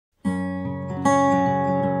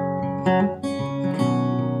Hello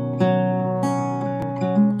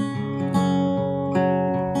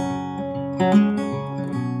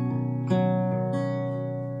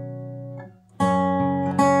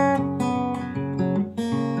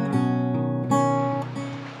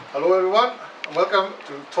everyone and welcome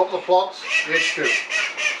to Top of the Plot HQ.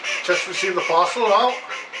 Just received the parcel now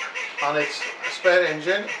and it's a spare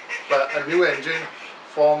engine, but a new engine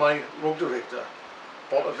for my rotovator.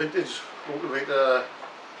 Bought a vintage rotovator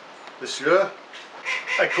this year.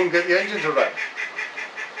 I couldn't get the engine to run,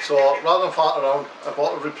 so rather than fart around I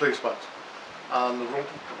bought a replacement, and the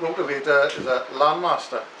rotovator is a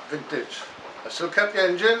Landmaster vintage. I still kept the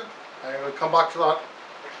engine. I will come back to that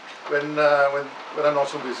when I'm not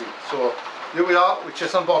so busy. So here we are, we're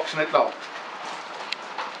just unboxing it now.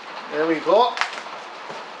 There we go.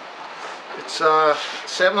 It's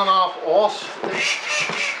 7.5 horse.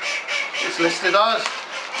 It's listed as.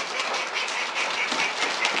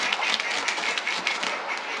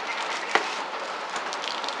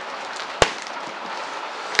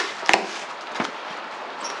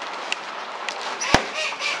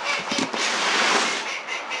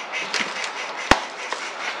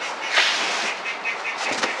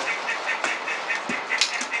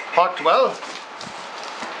 Packed well.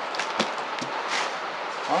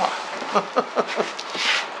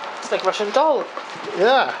 It's like Russian doll.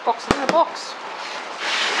 Yeah. Box in a box.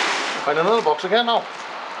 Find another box again now.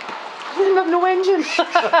 I didn't have no engine.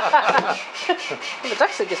 Well, the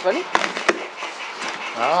ducks think it's funny.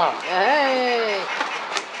 Hey.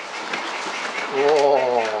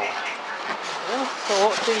 Whoa. So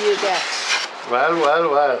what do you get? Well.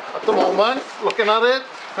 At the moment, looking at it,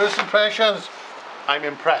 first impressions, I'm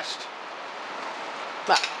impressed.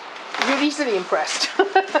 Well, you're easily impressed.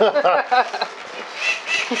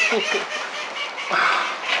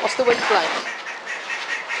 What's the weight like?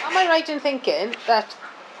 Am I right in thinking that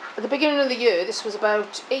at the beginning of the year this was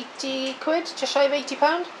about 80 quid, just shy of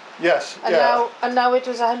 £80? Yes, and yeah. now it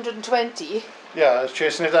was 120. Yeah, I was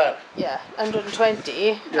chasing it down. Yeah,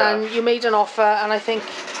 120. Yeah. And you made an offer, and I think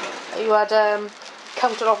you had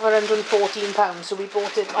counter offer £114, so we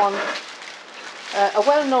bought it on a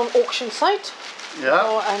well-known auction site. Yeah.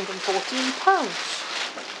 For £114.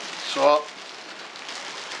 So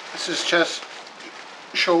this is just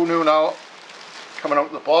showing you now, coming out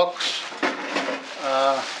of the box.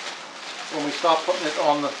 When we start putting it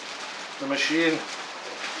on the machine,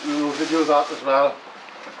 we will video that as well.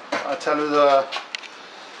 I'll tell you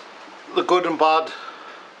the good and bad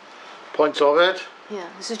points of it. Yeah,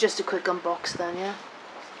 this is just a quick unbox then, yeah?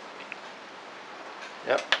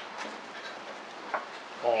 Yep.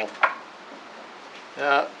 Oh.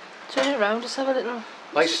 Yeah. Turn it around, just have a little...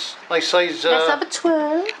 Nice size. Let's have a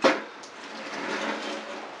twirl.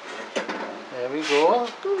 There we go.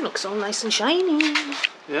 Ooh, looks all nice and shiny.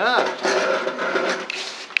 Yeah.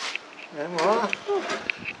 There we are.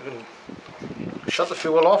 You can shut the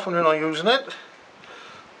fuel off when you're not using it.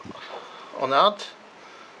 On that.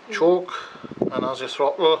 Choke. And as you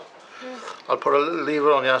throttle, I'll put a little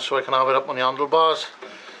lever on here so I can have it up on the handlebars.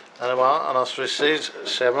 And that's what it says,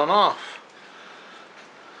 7.5.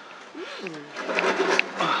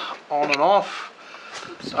 On and off.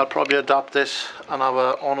 I'll probably adapt this and have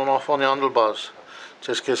a on and off on the handlebars,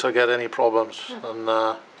 just in case I get any problems and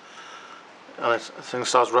things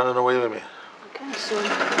starts running away with me. Okay, so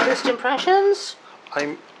first impressions.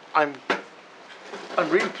 I'm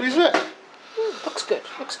really pleased with it. Looks good.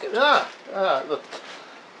 Yeah,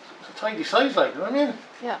 it's a tidy size, like, you know what I mean?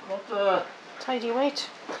 Yeah. Not tidy weight.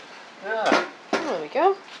 yeah. Oh, there we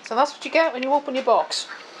go. So that's what you get when you open your box.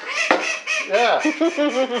 Yeah.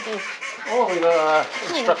 Oh, with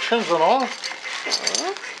instructions and all.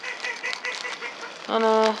 And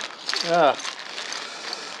yeah.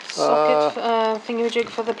 socket thingamajig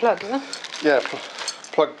for the plug, is it? Yeah,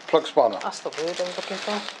 plug spanner. That's the word I was looking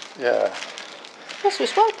for. Yeah. Yes, so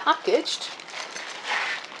it's well packaged.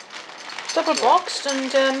 Double boxed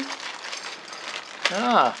and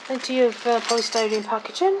plenty of polystyrene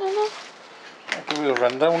packaging, isn't it? I'll give you a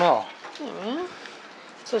rundown now. There we are.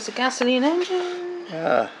 So it's a gasoline engine.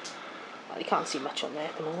 Yeah. Well, you can't see much on there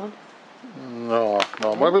at the moment. No.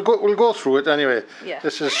 Well, we'll go through it anyway. Yeah.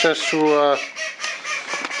 This is just to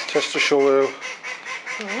show you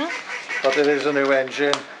that it is a new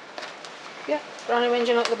engine. Yeah, brand new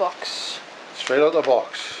engine out the box. Straight out the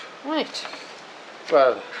box. Right.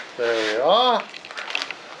 Well, there we are.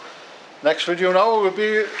 Next video now will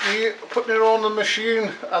be me putting it on the machine,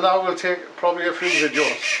 and I will take probably a few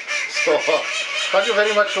videos. So thank you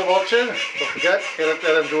very much for watching. Don't forget, get up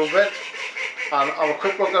there and do a bit. and have a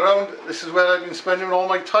quick look around. This is where I've been spending all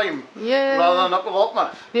my time, Yeah. rather than up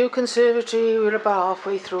allotment. New conservatory, we're about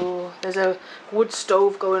halfway through. There's a wood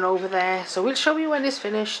stove going over there, so we'll show you when it's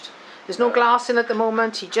finished. There's no glass in at the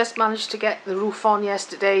moment. He just managed to get the roof on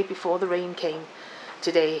yesterday before the rain came.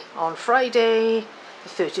 Today, on Friday, the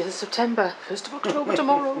 30th of September, 1st of October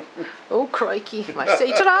tomorrow. Oh crikey, I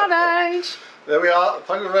say ta-ra, Nige. There we are.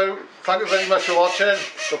 Thank you very much for watching.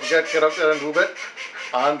 Don't forget to get out there and do a bit.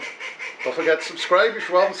 And don't forget to subscribe if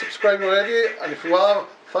you haven't subscribed already. And if you have,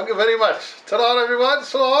 thank you very much. Ta-ra everyone,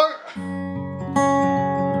 so long.